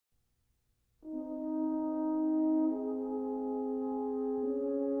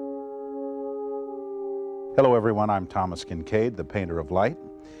Hello everyone, I'm Thomas Kinkade, the painter of light,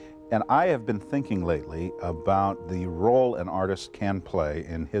 and I have been thinking lately about the role an artist can play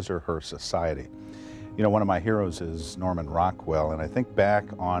in his or her society. You know, one of my heroes is Norman Rockwell, and I think back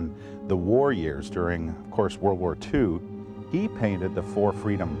on the war years during, of course, World War II. He painted the Four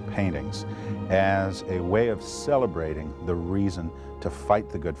Freedom paintings as a way of celebrating the reason to fight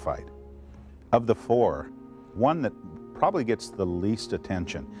the good fight. Of the four, one that probably gets the least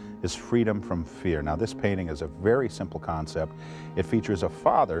attention is freedom from fear. Now, this painting is a very simple concept. It features a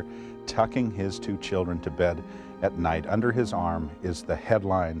father tucking his two children to bed at night. Under his arm is the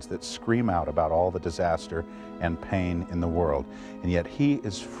headlines that scream out about all the disaster and pain in the world. And yet he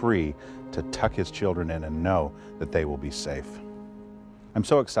is free to tuck his children in and know that they will be safe. I'm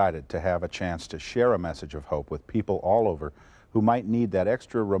so excited to have a chance to share a message of hope with people all over who might need that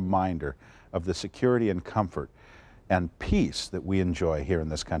extra reminder of the security and comfort and peace that we enjoy here in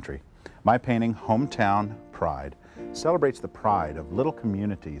this country. My painting, Hometown Pride, celebrates the pride of little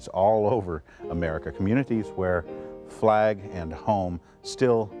communities all over America, communities where flag and home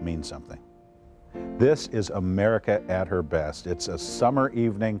still mean something. This is America at her best. It's a summer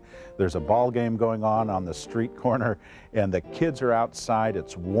evening, there's a ball game going on the street corner, and the kids are outside,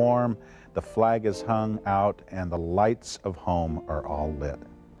 it's warm, the flag is hung out, and the lights of home are all lit.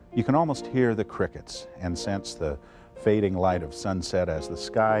 You can almost hear the crickets and sense the fading light of sunset as the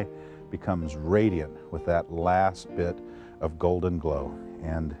sky becomes radiant with that last bit of golden glow.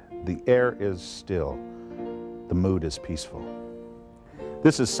 And the air is still, the mood is peaceful.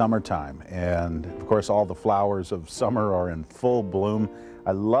 This is summertime, and of course all the flowers of summer are in full bloom.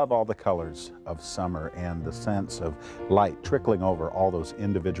 I love all the colors of summer and the sense of light trickling over all those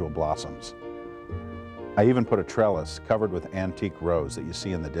individual blossoms. I even put a trellis covered with antique rose that you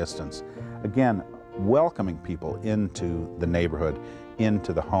see in the distance. Again, welcoming people into the neighborhood,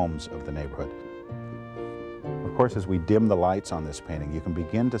 into the homes of the neighborhood. Of course, as we dim the lights on this painting, you can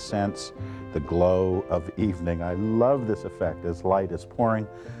begin to sense the glow of evening. I love this effect as light is pouring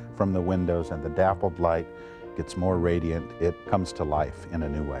from the windows and the dappled light gets more radiant. It comes to life in a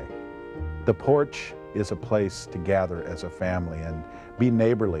new way. The porch is a place to gather as a family and be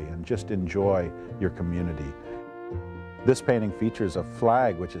neighborly and just enjoy your community. This painting features a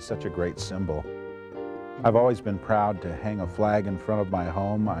flag, which is such a great symbol. I've always been proud to hang a flag in front of my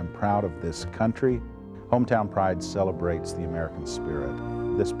home. I'm proud of this country. Hometown Pride celebrates the American spirit.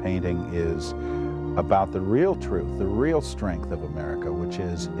 This painting is about the real truth, the real strength of America, which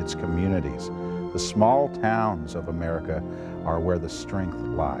is its communities. The small towns of America are where the strength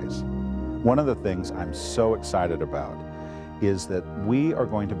lies. One of the things I'm so excited about is that we are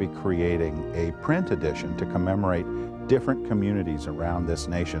going to be creating a print edition to commemorate different communities around this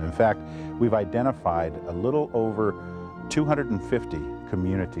nation. In fact, we've identified a little over 250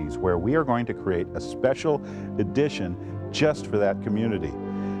 communities where we are going to create a special edition just for that community.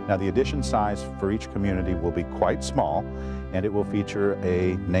 Now, the edition size for each community will be quite small, and it will feature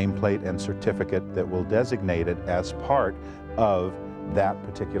a nameplate and certificate that will designate it as part of that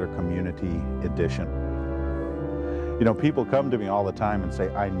particular community edition. You know, people come to me all the time and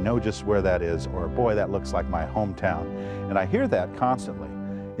say, I know just where that is, or boy, that looks like my hometown. And I hear that constantly.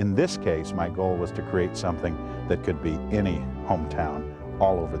 In this case, my goal was to create something that could be any hometown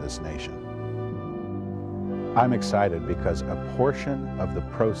all over this nation. I'm excited because a portion of the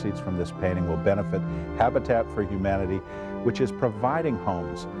proceeds from this painting will benefit Habitat for Humanity, which is providing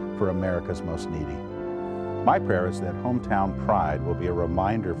homes for America's most needy. My prayer is that Hometown Pride will be a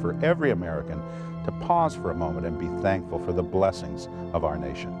reminder for every American to pause for a moment and be thankful for the blessings of our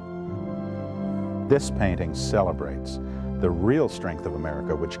nation. This painting celebrates the real strength of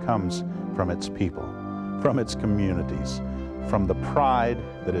America, which comes from its people, from its communities, from the pride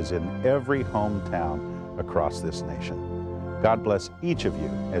that is in every hometown across this nation. God bless each of you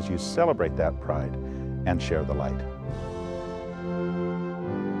as you celebrate that pride and share the light.